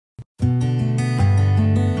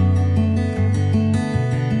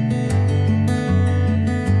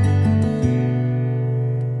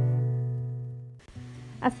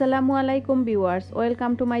আসসালামু আলাইকুম viewers,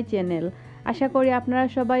 welcome to my channel. আশা করি আপনারা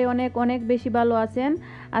সবাই অনেক অনেক বেশি ভালো আছেন।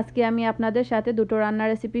 আজকে আমি আপনাদের সাথে দুটো রান্নার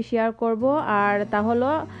রেসিপি শেয়ার করব, আর তা হলো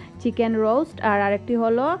চিকেন রোস্ট আর আরেকটি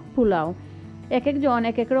হলো পোলাও। এক একজন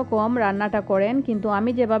এক এক রকম রান্নাটা করেন, কিন্তু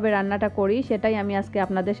আমি যেভাবে রান্নাটা করি সেটাই আমি আজকে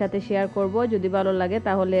আপনাদের সাথে শেয়ার করব। যদি ভালো লাগে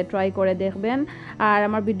তাহলে ট্রাই করে দেখবেন, আর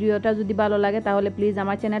আমার ভিডিওটা যদি ভালো লাগে তাহলে প্লিজ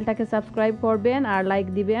আমার চ্যানেলটাকে সাবস্ক্রাইব করবেন আর লাইক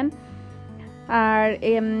দিবেন। আর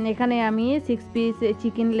এখানে আমি 6 পিস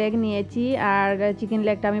চিকেন লেগ নিয়েছি, আর চিকেন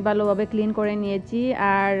লেগটা আমি ভালোভাবে ক্লিন করে নিয়েছি।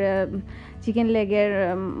 আর চিকেন লেগের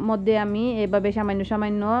মধ্যে আমি এভাবে সামান্য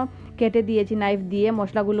সামান্য কেটে দিয়েছি নাইফ দিয়ে,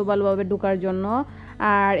 মশলাগুলো ভালোভাবে ঢোকার জন্য।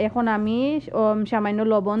 আর এখন আমি সামান্য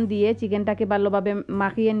লবণ দিয়ে চিকেনটাকে ভালোভাবে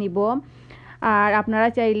মাখিয়ে নিব। আর আপনারা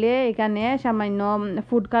চাইলে এখানে সামান্য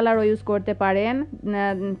ফুড কালারও ইউজ করতে পারেন,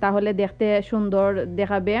 তাহলে দেখতে সুন্দর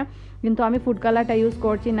দেখাবে। কিন্তু আমি ফুড কালারটা ইউজ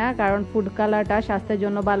করছি না, কারণ ফুড কালারটা স্বাস্থ্যের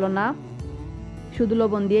জন্য ভালো না। শুধু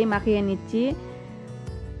লবণ দিয়েই মাখিয়ে নিচ্ছি।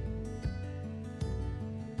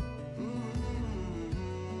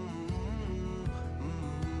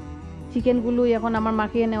 চিকেনগুলো এখন আমার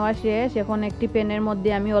মাখিয়ে নেওয়া শেষ। এখন একটি প্যানের মধ্যে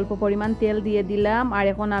আমি অল্প পরিমাণ তেল দিয়ে দিলাম, আর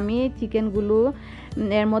এখন আমি চিকেনগুলো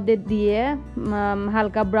এর মধ্যে দিয়ে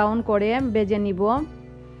হালকা ব্রাউন করে ভেজে নিব।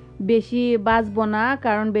 বেশি ভাজবো না,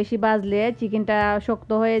 কারণ বেশি ভাজলে চিকেনটা শক্ত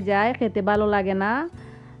হয়ে যায়, খেতে ভালো লাগে না।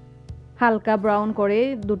 হালকা ব্রাউন করে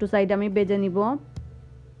দুটো সাইড আমি ভেজে নিব।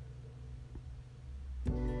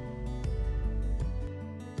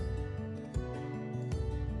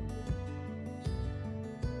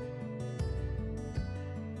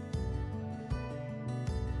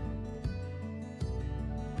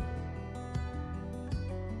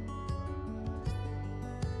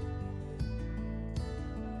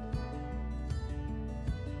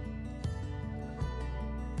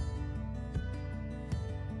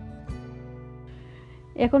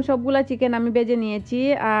 এখন সবগুলা চিকেন আমি ভেজে নিয়েছি,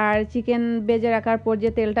 আর চিকেন ভেজে রাখার পর যে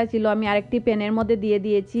তেলটা ছিল আমি আরেকটি প্যানের মধ্যে দিয়ে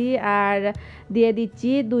দিয়েছি, আর দিয়ে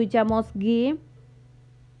দিচ্ছি 2 চামচ ঘি।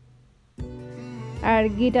 আর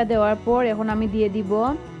ঘিটা দেওয়ার পর এখন আমি দিয়ে দিব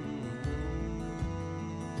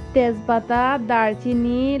তেজপাতা,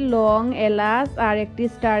 দারচিনি, লং, এলাচ আর একটি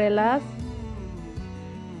স্টার এলাচ।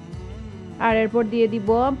 আর এরপর দিয়ে দিব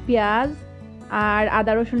পেঁয়াজ আর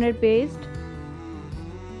আদা রসুনের পেস্ট।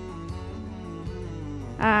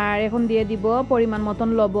 আর এখন দিয়ে দিব পরিমাণ মতন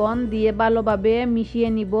লবণ, দিয়ে ভালোভাবে মিশিয়ে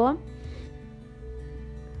নিব।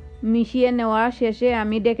 মিশিয়ে নেওয়া শেষে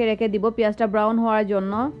আমি ডেকে রেখে দিব পেঁয়াজটা ব্রাউন হওয়ার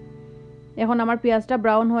জন্য। এখন আমার পেঁয়াজটা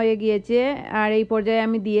ব্রাউন হয়ে গিয়েছে, আর এই পর্যায়ে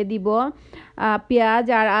আমি দিয়ে দিব পেঁয়াজ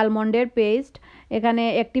আর আলমন্ডের পেস্ট। এখানে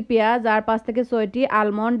একটি পেঁয়াজ আর 5 থেকে 6টি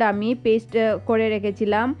আলমন্ড আমি পেস্ট করে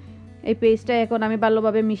রেখেছিলাম। এই পেস্টটা এখন আমি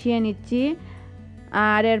ভালোভাবে মিশিয়ে নিচ্ছি।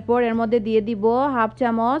 আর এরপর এর মধ্যে দিয়ে দিব হাফ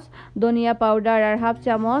চামচ ধনিয়া পাউডার আর হাফ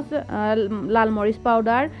চামচ লাল মরিচ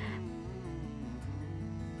পাউডার।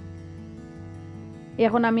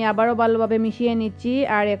 এখন আমি আবারও ভালোভাবে মিশিয়ে নিচ্ছি,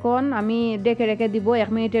 আর এখন আমি ডেকে রেখে দিব 1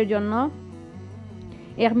 মিনিটের জন্য।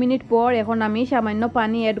 1 মিনিট পর এখন আমি সামান্য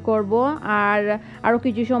পানি অ্যাড করব, আর আরও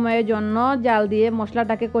কিছু সময়ের জন্য জাল দিয়ে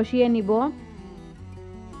মশলাটাকে কষিয়ে নিব।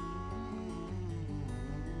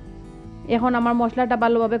 এখন আমার মশলাটা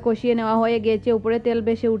ভালোভাবে কষিয়ে নেওয়া হয়ে গেছে, উপরে তেল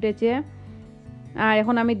ভেসে উঠেছে। আর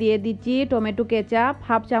এখন আমি দিয়ে দিচ্ছি টমেটো কেচাপ,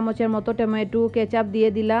 হাফ চামচের মতো টমেটো কেচাপ দিয়ে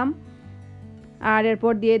দিলাম। আর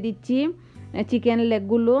এরপর দিয়ে দিচ্ছি চিকেন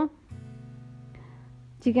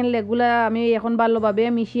লেগগুলো আমি এখন ভালোভাবে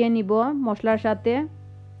মিশিয়ে নিব মশলার সাথে।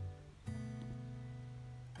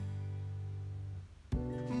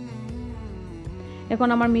 এখন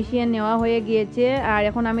আমার মিশিয়ে নেওয়া হয়ে গিয়েছে, আর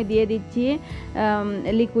এখন আমি দিয়ে দিচ্ছি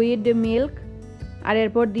লিকুইড মিল্ক। আর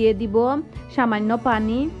এরপর দিয়ে দিব সামান্য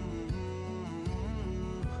পানি।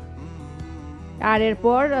 আর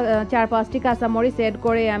এরপর 4-5টি কাঁচামরিচ অ্যাড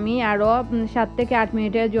করে আমি আরও 7 থেকে 8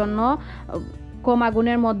 মিনিটের জন্য কম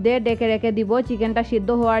আগুনের মধ্যে ডেকে রেখে দিব চিকেনটা সিদ্ধ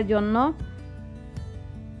হওয়ার জন্য।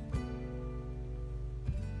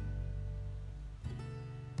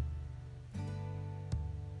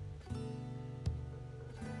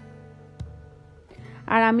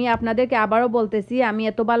 আর আমি আপনাদেরকে আবারও বলতেছি, আমি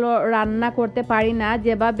এত ভালো রান্না করতে পারি না,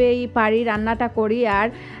 যেভাবেই পারি রান্নাটা করি। আর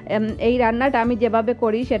এই রান্নাটা আমি যেভাবে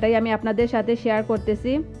করি সেটাই আমি আপনাদের সাথে শেয়ার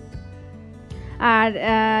করতেছি। আর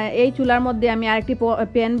এই চুলার মধ্যে আমি আরেকটি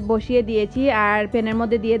প্যান বসিয়ে দিয়েছি, আর প্যানের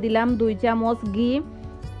মধ্যে দিয়ে দিলাম 2 চামচ ঘি।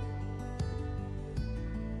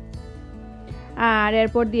 আর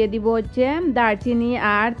এরপর দিয়ে দিব হচ্ছে দারচিনি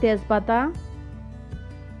আর তেজপাতা।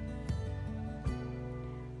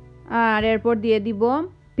 আর এরপর দিয়ে দিব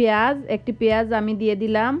পেঁয়াজ, একটি পেঁয়াজ আমি দিয়ে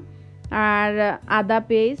দিলাম, আর আদা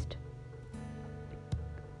পেস্ট।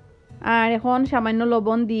 আর এখন সামান্য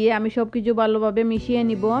লবণ দিয়ে আমি সব কিছু ভালোভাবে মিশিয়ে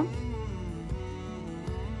নিব।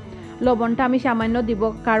 লবণটা আমি সামান্য দিব,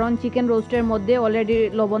 কারণ চিকেন রোস্টের মধ্যে অলরেডি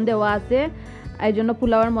লবণ দেওয়া আছে, এই জন্য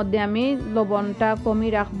পোলাওয়ের মধ্যে আমি লবণটা কমই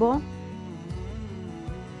রাখবো।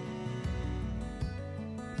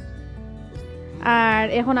 আর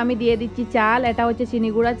এখন আমি দিয়ে দিচ্ছি চাল, এটা হচ্ছে চিনি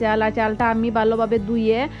গুঁড়া চাল, আর চালটা আমি ভালোভাবে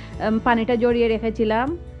ধুয়ে পানিটা জড়িয়ে রেখেছিলাম।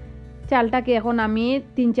 চালটাকে এখন আমি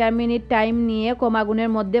 3-4 মিনিট টাইম নিয়ে কম আগুনের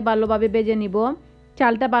মধ্যে ভালোভাবে ভেজে নিব।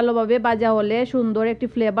 চালটা ভালোভাবে ভাজা হলে সুন্দর একটি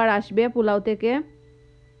ফ্লেভার আসবে পোলাও থেকে।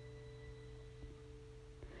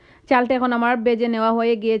 চালটা এখন আমার ভেজে নেওয়া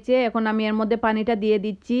হয়ে গিয়েছে, এখন আমি এর মধ্যে পানিটা দিয়ে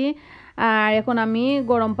দিচ্ছি। আর এখন আমি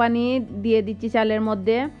গরম পানি দিয়ে দিচ্ছি চালের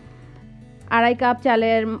মধ্যে। 2.5 কাপ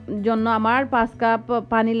চালের জন্য আমার 5 কাপ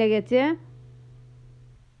পানি লেগেছে।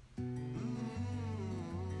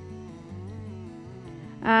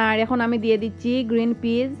 আর এখন আমি দিয়ে দিচ্ছি গ্রিন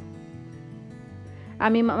পিস।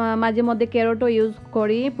 আমি মাঝে মধ্যে ক্যারটও ইউজ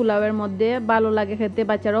করি পোলাওয়ের মধ্যে, ভালো লাগে খেতে,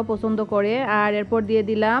 বাচ্চারাও পছন্দ করে। আর এরপর দিয়ে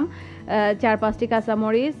দিলাম 4-5টি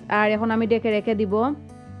কাঁচামরিচ। আর এখন আমি ডেকে রেখে দিব,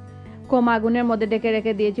 কম আগুনের মধ্যে ডেকে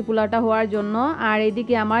রেখে দিয়েছি পোলাওটা হওয়ার জন্য। আর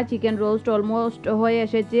এইদিকে আমার চিকেন রোস্ট অলমোস্ট হয়ে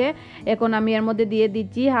এসেছে। এখন আমি এর মধ্যে দিয়ে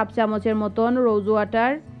দিচ্ছি 1/2 চামচের মতন রোজ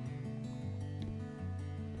ওয়াটার।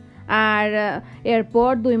 আর এরপর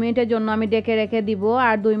 2 মিনিটের জন্য আমি ডেকে রেখে দিব।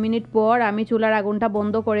 আর 2 মিনিট পর আমি চুলার আগুনটা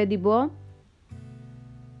বন্ধ করে দিব।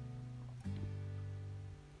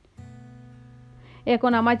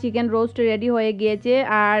 এখন আমার চিকেন রোস্ট রেডি হয়ে গিয়েছে।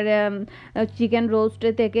 আর চিকেন রোস্ট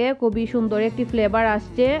থেকে খুবই সুন্দর একটি ফ্লেভার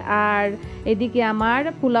আসছে। আর এদিকে আমার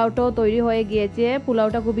পোলাওটাও তৈরি হয়ে গিয়েছে,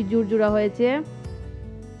 পোলাওটা খুবই ঝুরঝুরা হয়েছে।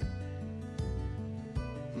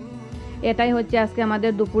 এটাই হচ্ছে আজকে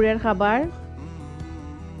আমাদের দুপুরের খাবার।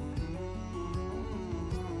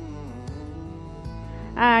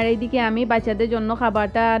 আর এইদিকে আমি বাচ্চাদের জন্য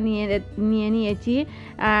খাবারটা নিয়েছি।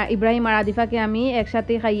 ইব্রাহিম আর আদিফাকে আমি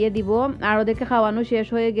একসাথে খাইয়ে দিব, আর ওদেরকে খাওয়ানো শেষ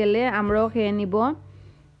হয়ে গেলে আমরাও খেয়ে নিব।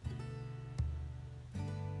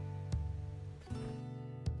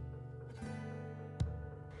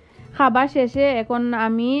 খাবার শেষে এখন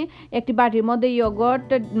আমি একটি বাটির মধ্যে ইয়োগর্ট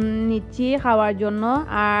নিচ্ছি খাওয়ার জন্য।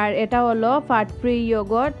 আর এটা হলো ফ্যাট ফ্রি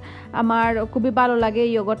ইয়োগর্ট, আমার খুবই ভালো লাগে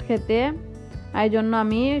ইয়োগর্ট খেতে, এই জন্য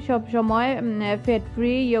আমি সব সময় ফ্যাট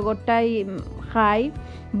ফ্রি ইয়োগর্টটাই খাই।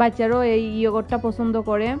 বাচ্চারাও এই ইয়োগর্টটা পছন্দ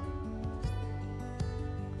করে।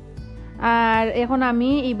 আর এখন আমি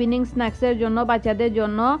ইভিনিং স্ন্যাক্সের জন্য বাচ্চাদের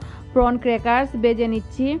জন্য প্রন ক্র্যাকার্স ভেজে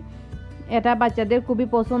নিচ্ছি। এটা বাচ্চাদের খুবই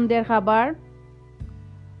পছন্দের খাবার,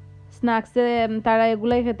 স্ন্যাক্সে তারা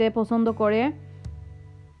এগুলাই খেতে পছন্দ করে।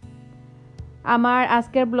 আমার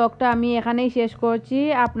আজকের ব্লগটা আমি এখানেই শেষ করছি।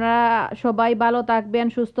 আপনারা সবাই ভালো থাকবেন,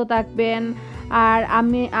 সুস্থ থাকবেন, আর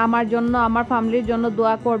আমার জন্য, আমার ফ্যামিলির জন্য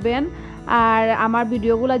দোয়া করবেন। আর আমার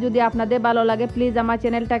ভিডিওগুলো যদি আপনাদের ভালো লাগে প্লিজ আমার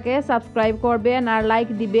চ্যানেলটাকে সাবস্ক্রাইব করবেন আর লাইক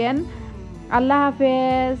দিবেন। আল্লাহ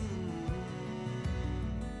হাফেজ।